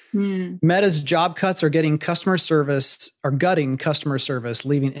 Meta's job cuts are gutting customer service,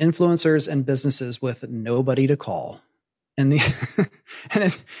 leaving influencers and businesses with nobody to call. And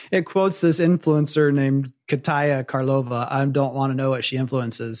it quotes this influencer named Kataya Karlova. I don't want to know what she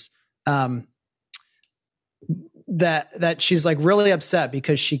influences. that she's like really upset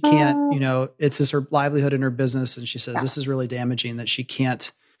because she can't, it's just her livelihood in her business. And she says, this is really damaging that she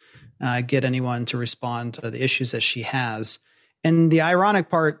can't get anyone to respond to the issues that she has. And the ironic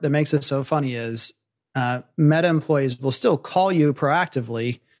part that makes it so funny is Meta employees will still call you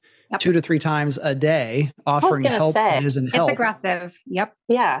proactively 2 to 3 times a day, offering help that isn't help. It's aggressive. Yep.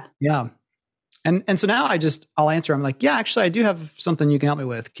 Yeah. Yeah. And so now I'll answer. I'm like, yeah, actually I do have something you can help me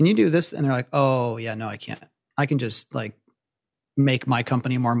with. Can you do this? And they're like, oh yeah, no, I can't. I can just like make my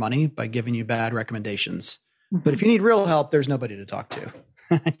company more money by giving you bad recommendations. Mm-hmm. But if you need real help, there's nobody to talk to.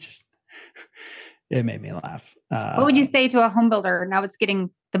 It made me laugh. What would you say to a home builder? Now the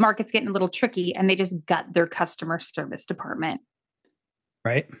market's getting a little tricky and they just gut their customer service department.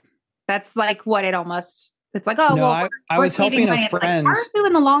 Right. That's like what it's like, I was helping a friend. Like, are you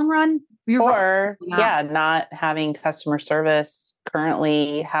in the long run? Not having customer service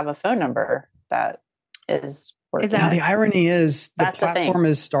currently have a phone number that is working. Now, the irony is the platform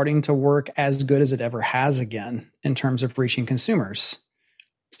is starting to work as good as it ever has again in terms of reaching consumers.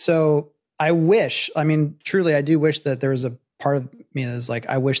 So I do wish that there was a part of me that's like,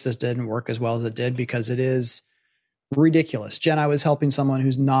 I wish this didn't work as well as it did, because it is ridiculous. Jen, I was helping someone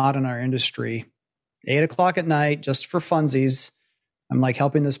who's not in our industry 8:00 at night just for funsies. I'm like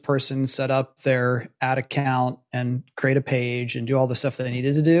helping this person set up their ad account and create a page and do all the stuff that they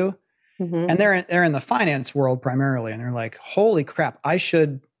needed to do. Mm-hmm. And they're in the finance world primarily. And they're like, holy crap, I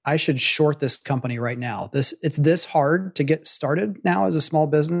should short this company right now. It's this hard to get started now as a small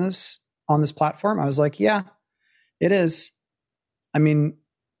business on this platform. I was like, yeah, it is. I mean,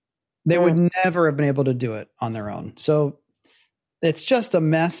 they would never have been able to do it on their own. So it's just a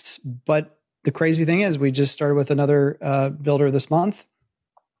mess. But the crazy thing is we just started with another builder this month.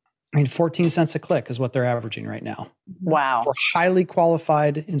 I mean, 14 cents a click is what they're averaging right now. Wow. For highly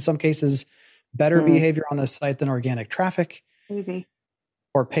qualified, in some cases, better behavior on the site than organic traffic. Crazy.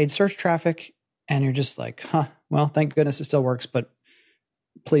 Or paid search traffic. And you're just like, well, thank goodness it still works. But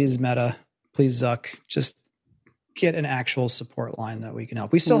please, Meta, please, Zuck, just get an actual support line that we can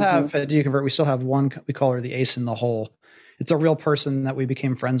help. We still have, at DoYouConvert, we still have one, we call her the ace in the hole. It's a real person that we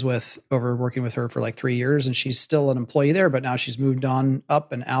became friends with over working with her for like 3 years. And she's still an employee there, but now she's moved on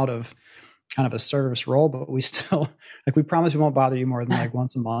up and out of kind of a service role. But we still, like, we promise we won't bother you more than like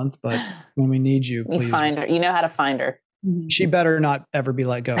once a month. But when we need you, please. Find her. You know how to find her. She better not ever be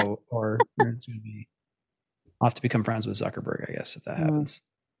let go, or it's going to be, I'll have to become friends with Zuckerberg, I guess, if that happens.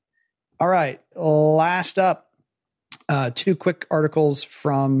 All right. Last up, 2 quick articles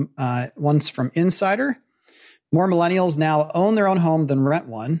from, one's from Insider. More millennials now own their own home than rent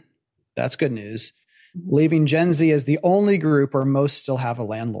one. That's good news. Leaving Gen Z as the only group where most still have a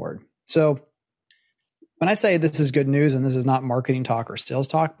landlord. So when I say this is good news, and this is not marketing talk or sales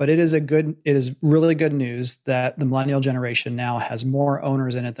talk, but it is really good news that the millennial generation now has more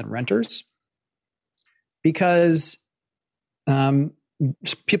owners in it than renters. Because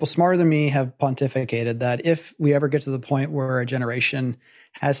people smarter than me have pontificated that if we ever get to the point where a generation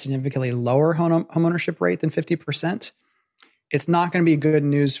has significantly lower home ownership rate than 50%, it's not going to be good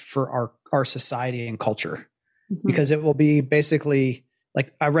news for our society and culture, because it will be basically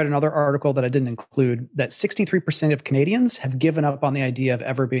like, I read another article that I didn't include, that 63% of Canadians have given up on the idea of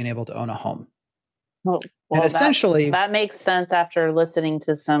ever being able to own a home. Well, and essentially that makes sense after listening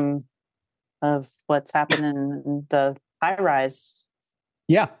to some of what's happening in the high-rise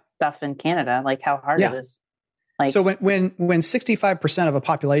stuff in Canada, like how hard it is. Like, so when 65% of a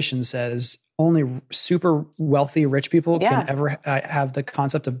population says only super wealthy rich people can ever have the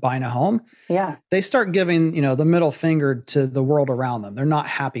concept of buying a home, they start giving the middle finger to the world around them. They're not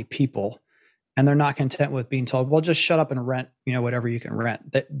happy people, and they're not content with being told, well, just shut up and rent whatever you can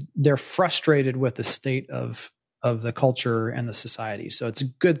rent. They're frustrated with the state of the culture and the society. So it's a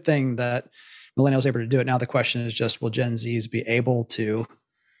good thing that millennials are able to do it. Now the question is just, will Gen Zs be able to?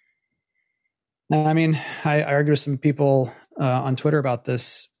 I mean, I argued with some people on Twitter about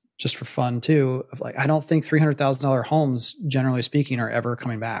this just for fun too. Of like, I don't think $300,000 homes, generally speaking, are ever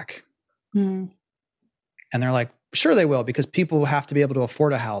coming back. And they're like, sure they will, because people have to be able to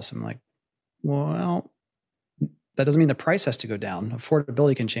afford a house. I'm like, well, that doesn't mean the price has to go down.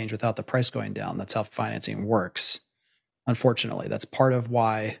 Affordability can change without the price going down. That's how financing works. Unfortunately, that's part of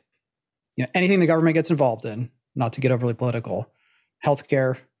why anything the government gets involved in, not to get overly political,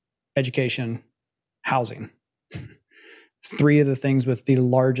 healthcare, education, housing, 3 of the things with the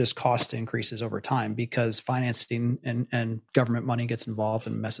largest cost increases over time, because financing and government money gets involved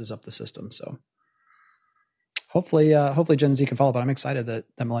and messes up the system. So hopefully Gen Z can follow, but I'm excited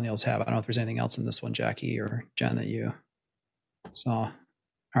that millennials have. I don't know if there's anything else in this one, Jackie or Jen, that you saw. All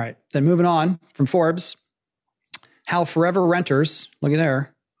right, then moving on from Forbes. How forever renters, look at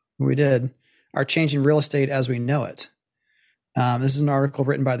there, what we did, are changing real estate as we know it. This is an article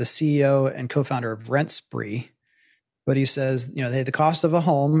written by the CEO and co-founder of Rent Spree. But he says, the cost of a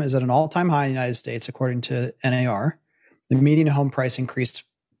home is at an all-time high in the United States, according to NAR. The median home price increased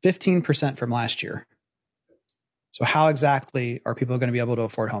 15% from last year. So how exactly are people going to be able to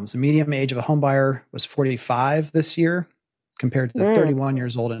afford homes? The median age of a home buyer was 45 this year compared to the 31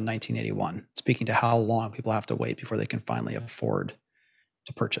 years old in 1981, speaking to how long people have to wait before they can finally afford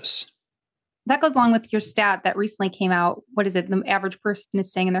to purchase. That goes along with your stat that recently came out. What is it? The average person is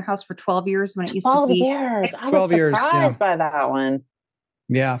staying in their house for 12 years when it used to be 12 years. I was surprised by that one.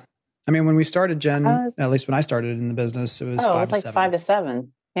 Yeah. I mean, when we started, Jen, at least when I started in the business, it was 5 to 7. 5 to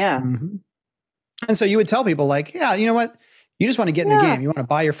 7. Yeah. Mm-hmm. And so you would tell people like, yeah, you know what? You just want to get in the game. You want to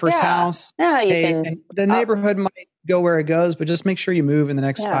buy your first house. Yeah, and the neighborhood might go where it goes, but just make sure you move in the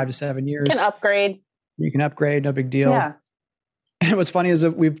next 5 to 7 years. You can upgrade. You can upgrade. No big deal. Yeah. And what's funny is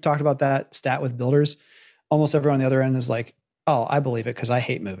that we've talked about that stat with builders. Almost everyone on the other end is like, oh, I believe it because I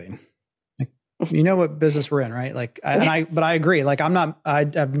hate moving. Like, you know what business we're in, right? Like, but I agree. Like, I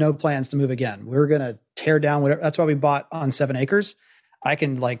have no plans to move again. We're going to tear down whatever. That's why we bought on 7 acres. I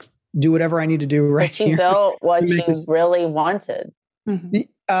can like do whatever I need to do right here. You built what you really wanted. Mm-hmm.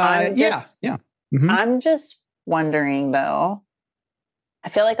 I'm just wondering though, I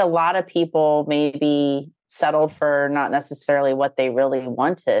feel like a lot of people maybe settled for not necessarily what they really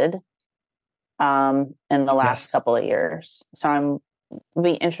wanted in the last couple of years. So it'll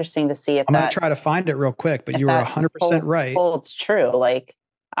be interesting to see if I'm going to try to find it real quick, but you were 100% right. Holds true. Like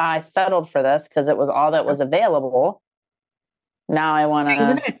I settled for this because it was all that was available. Now I want to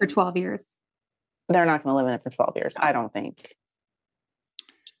live in it for 12 years. They're not going to live in it for 12 years. I don't think.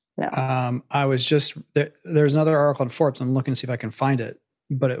 No. I was just there's another article in Forbes. I'm looking to see if I can find it,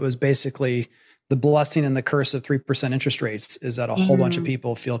 but it was basically the blessing and the curse of 3% interest rates is that a whole bunch of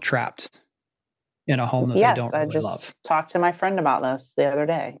people feel trapped in a home that they don't really love. I just talked to my friend about this the other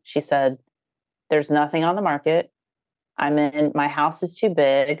day. She said, there's nothing on the market. My house is too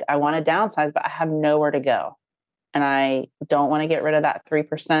big. I want to downsize, but I have nowhere to go. And I don't want to get rid of that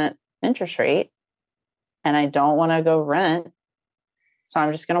 3% interest rate. And I don't want to go rent. So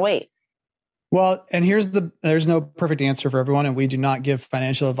I'm just going to wait. Well, and there's no perfect answer for everyone, and we do not give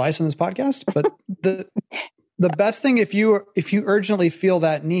financial advice on this podcast. But the best thing, if you urgently feel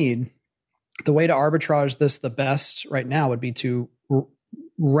that need, the way to arbitrage this the best right now would be to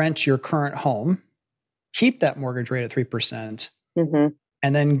rent your current home, keep that mortgage rate at 3%,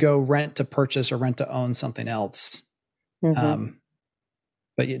 and then go rent to purchase or rent to own something else. Mm-hmm.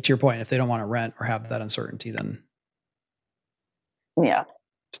 But to your point, if they don't want to rent or have that uncertainty, then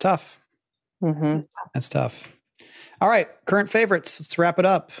it's tough. Mm-hmm. That's tough. All right. Current favorites. Let's wrap it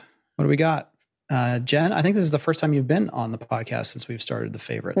up. What do we got? Jen, I think this is the first time you've been on the podcast since we've started the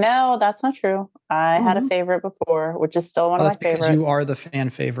favorites. No, that's not true. I had a favorite before, which is still one of my favorites. Because you are the fan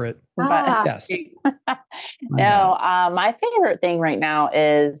favorite. But, yes. No, my favorite thing right now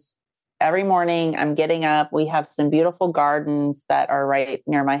is every morning I'm getting up. We have some beautiful gardens that are right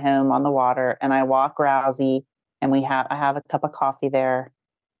near my home on the water. And I walk Rousey and I have a cup of coffee there.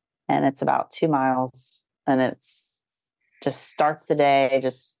 And it's about 2 miles, and it's just starts the day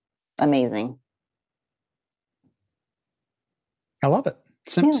just amazing. I love it.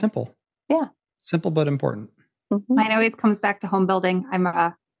 Simple. Yeah. Simple, but important. Mm-hmm. Mine always comes back to home building. I'm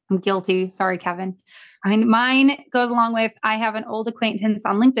guilty. Sorry, Kevin. Mine goes along with, I have an old acquaintance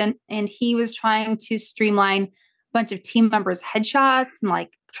on LinkedIn, and he was trying to streamline a bunch of team members' headshots and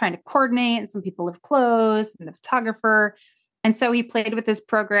like trying to coordinate, and some people live close, and the photographer. And so he played with this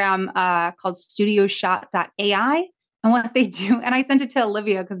program called StudioShot.ai. And what they do, and I sent it to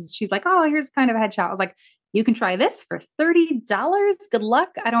Olivia because she's like, oh, here's kind of a headshot. I was like, you can try this for $30. Good luck.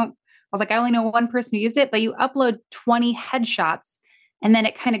 I was like, I only know one person who used it, but you upload 20 headshots, and then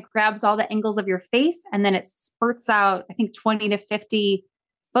it kind of grabs all the angles of your face, and then it spurts out, I think, 20 to 50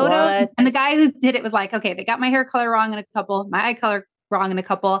 photos. What? And the guy who did it was like, okay, they got my hair color wrong in a couple, my eye color wrong in a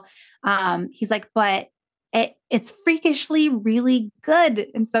couple. He's like, but it's freakishly really good.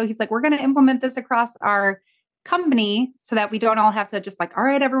 And so he's like, we're going to implement this across our company so that we don't all have to just like, all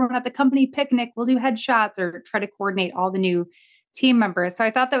right, everyone at the company picnic, we'll do headshots or try to coordinate all the new team members. So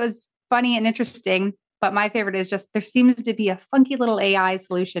I thought that was funny and interesting. But my favorite is just, there seems to be a funky little AI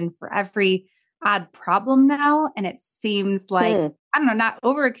solution for every odd problem now. And it seems like, I don't know, not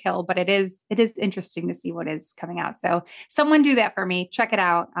overkill, but it is interesting to see what is coming out. So someone do that for me. Check it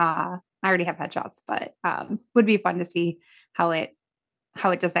out. I already have headshots, but would be fun to see how it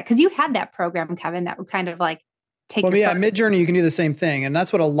does that. Because you had that program, Kevin, that would kind of like take well, your yeah, photo. Midjourney, you can do the same thing. And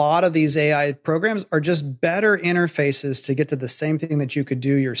that's what a lot of these AI programs are, just better interfaces to get to the same thing that you could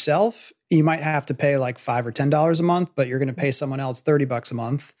do yourself. You might have to pay like $5 or $10 a month, but you're going to pay someone else $30 a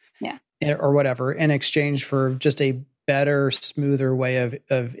month, or whatever, in exchange for just a better, smoother way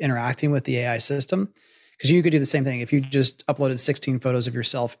of interacting with the AI system. Because you could do the same thing if you just uploaded 16 photos of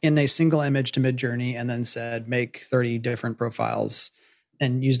yourself in a single image to Midjourney and then said, make 30 different profiles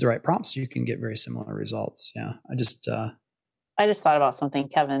and use the right prompts, you can get very similar results. Yeah. I just thought about something,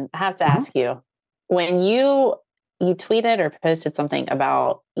 Kevin. I have to ask you, when you tweeted or posted something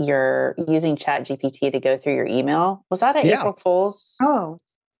about your using ChatGPT to go through your email, was that an April Fool's? Oh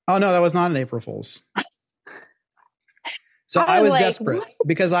no, that was not an April Fool's. So I was like, desperate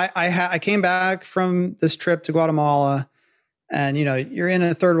because I came back from this trip to Guatemala, and you're in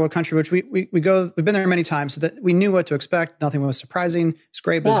a third world country, which we've been there many times, so that we knew what to expect. Nothing was surprising. It's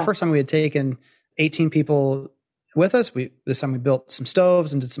great, but it's the first time we had taken 18 people with us. This time we built some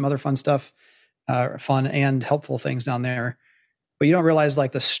stoves and did some other fun stuff, fun and helpful things down there. But you don't realize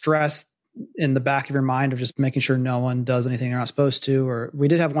like the stress in the back of your mind of just making sure no one does anything they're not supposed to. Or we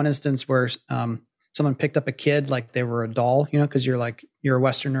did have one instance where someone picked up a kid like they were a doll, because you're a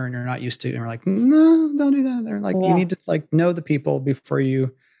Westerner and you're not used to, and we're like, no, don't do that. They're like, you need to like know the people before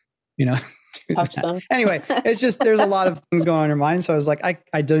you touch them. Anyway, it's just, there's a lot of things going on in your mind. So I was like,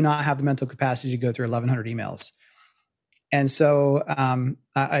 I do not have the mental capacity to go through 1,100 emails. And so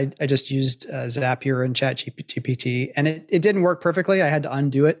I just used Zapier and ChatGPT, and it didn't work perfectly. I had to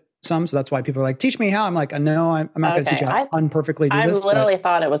undo it some. So that's why people are like, teach me how. I'm like, no, I'm not going to teach you how to unperfectly do this. I literally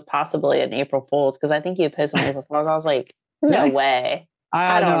thought it was possibly an April Fool's, because I think you posted on April Fool's. I was like, no way.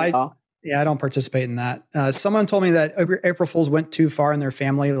 I don't know. I don't participate in that. Someone told me that April Fool's went too far in their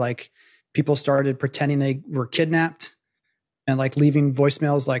family. Like people started pretending they were kidnapped and like leaving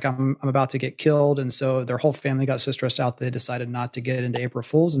voicemails like I'm about to get killed. And so their whole family got so stressed out, they decided not to get into April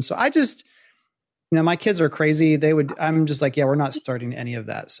Fool's. And so I just, my kids are crazy. I'm just like, yeah, we're not starting any of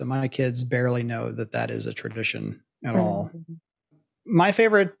that. So my kids barely know that is a tradition at all. My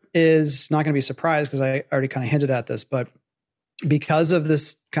favorite is not going to be surprised because I already kind of hinted at this, but because of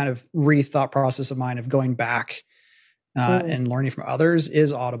this kind of rethought process of mine of going back and learning from others,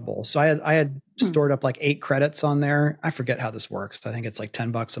 is Audible. So I had stored up like 8 credits on there. I forget how this works. I think it's like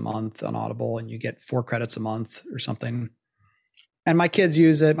 $10 a month on Audible, and you get 4 credits a month or something. And my kids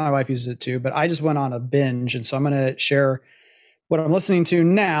use it. My wife uses it too, but I just went on a binge. And so I'm going to share what I'm listening to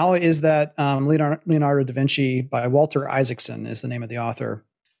now is that Leonardo da Vinci by Walter Isaacson is the name of the author.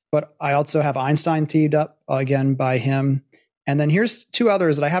 But I also have Einstein teed up again by him. And then here's 2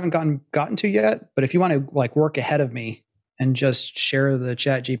 others that I haven't gotten to yet. But if you want to like work ahead of me and just share the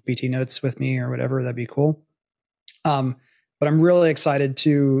ChatGPT notes with me or whatever, that'd be cool. But I'm really excited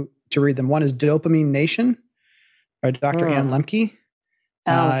to read them. One is Dopamine Nation by Dr. Ann Lemke.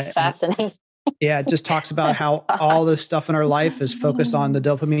 Sounds fascinating. Yeah, it just talks about how all this stuff in our life is focused on the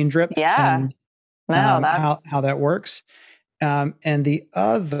dopamine drip. Yeah. And how that works. And the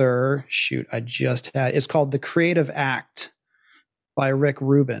other I just had is called The Creative Act by Rick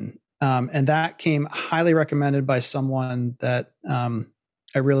Rubin. And that came highly recommended by someone that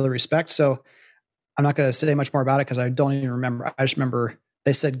I really respect. So I'm not going to say much more about it because I don't even remember. I just remember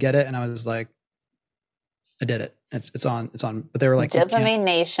they said, get it. And I was like, I did it. It's on, but they were like Dopamine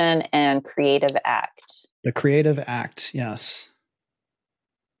Nation and Creative Act. The Creative Act. Yes.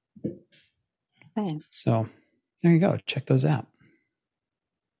 Okay. So there you go. Check those out.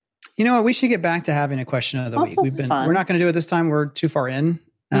 You know what? We should get back to having a question of the week. We're not going to do it this time. We're too far in.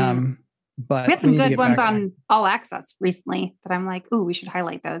 But we had some good ones on All Access recently that I'm like, ooh, we should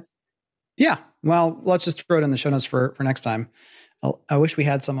highlight those. Yeah. Well, let's just throw it in the show notes for next time. I wish we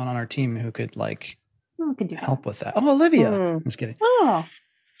had someone on our team who could help with that. Oh, Olivia. Just kidding. Oh.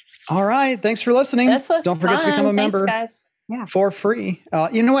 All right. Thanks for listening. This was Don't forget to become a member. Thanks, guys. For free.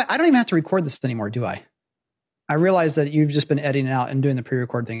 You know what? I don't even have to record this anymore, do I? I realize that you've just been editing out and doing the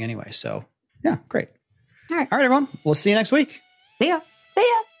pre-record thing anyway. So yeah, great. All right, everyone. We'll see you next week. See ya.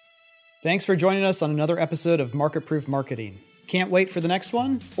 Thanks for joining us on another episode of Market Proof Marketing. Can't wait for the next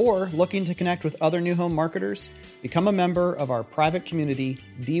one? Or looking to connect with other new home marketers? Become a member of our private community,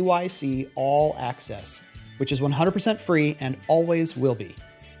 DYC All Access, which is 100% free and always will be.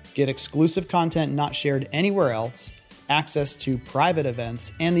 Get exclusive content not shared anywhere else, access to private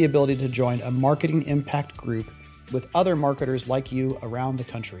events, and the ability to join a marketing impact group with other marketers like you around the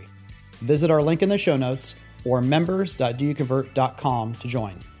country. Visit our link in the show notes or members.doyouconvert.com to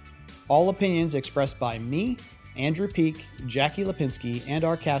join. All opinions expressed by me, Andrew Peak, Jackie Lipinski, and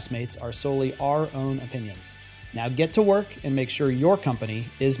our castmates are solely our own opinions. Now get to work and make sure your company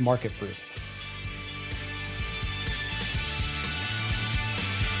is market proof.